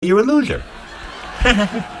You're a loser.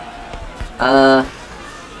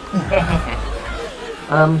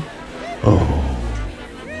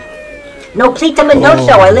 NoPlitaMaNoSo.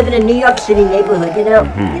 I live in a New York City neighborhood. You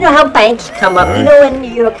know how banks come up. You know in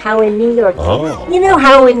New York how in New York. You know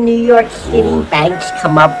how in New York City banks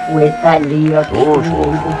come up with New York City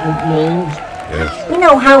neighborhood names. Yes. You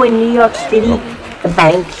know how in New York City the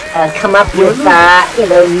banks come up with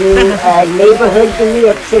new neighborhoods in New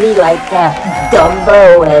York City like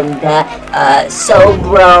Dumbo and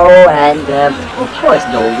Sobro and of course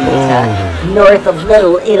Nolita, north of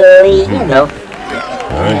Little Italy. You know.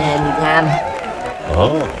 And,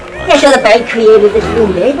 so the bank created this new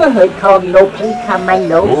neighborhood called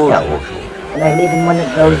NoPlitaMaNoSo. And I live in one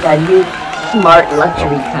of those new smart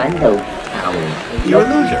luxury condo towers. You're a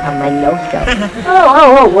loser.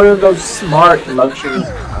 NoPlitaMaNoSo. One of those smart luxury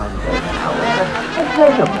condo towers. I've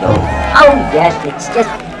heard of those. Oh, yes, it's just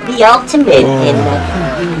the ultimate in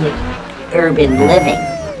convenient urban living.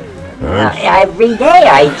 Every day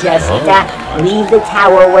I just leave the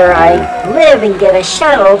tower where I live and get a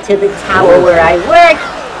shuttle to the tower where I work.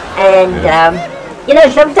 And,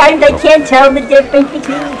 sometimes I can't tell the difference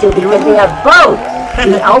between the two because they are both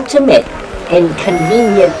the ultimate in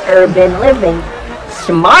convenient urban living.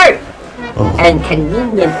 Smart and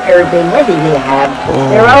convenient urban living. They have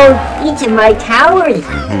their own, each of my towers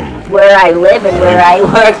where I live and where I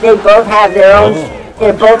work, they both have their own,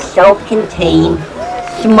 they're both self-contained,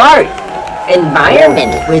 smart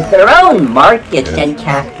environments with their own markets and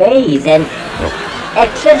cafes and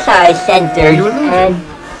exercise centers and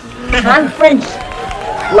conference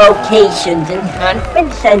locations and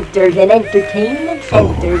conference centers and entertainment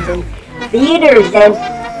centers and theaters and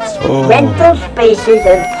rental spaces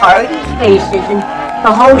and party spaces and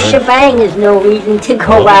the whole shebang. Is no reason to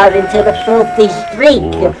go out into the filthy street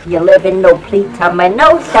if you live in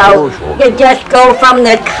NoPlitaMaNoSo. You just go from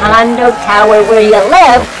the condo tower where you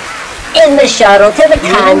live in the shuttle to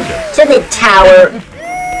the tower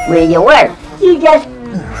where you work. You just,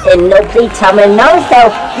 in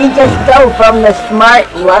NoPlitaMaNoSo, you just go from the smart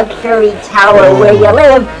luxury tower where you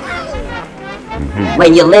live.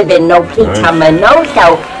 When you live in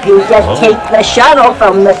NoPlitaMaNoSo, you just take the shuttle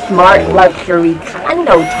from the smart luxury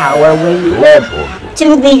condo tower where you live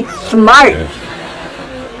to the smart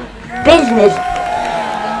business.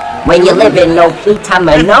 When you live in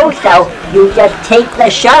NoPlitaMaNoSo, you just take the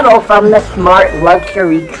shuttle from the smart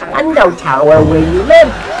luxury condo tower where you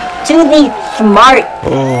live to the smart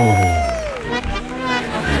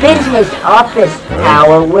business office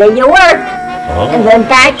tower where you work. And then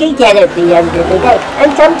back again at the end of the day.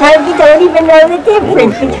 And sometimes you don't even know the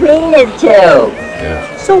difference between the two.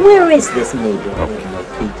 So where is this neighborhood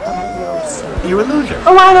in NoPlitaMaNoSo? You're a loser.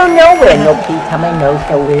 Oh, I don't know where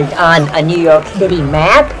NoPlitaMaNoSo is on a New York City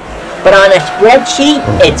map, but on a spreadsheet,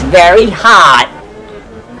 it's very hot.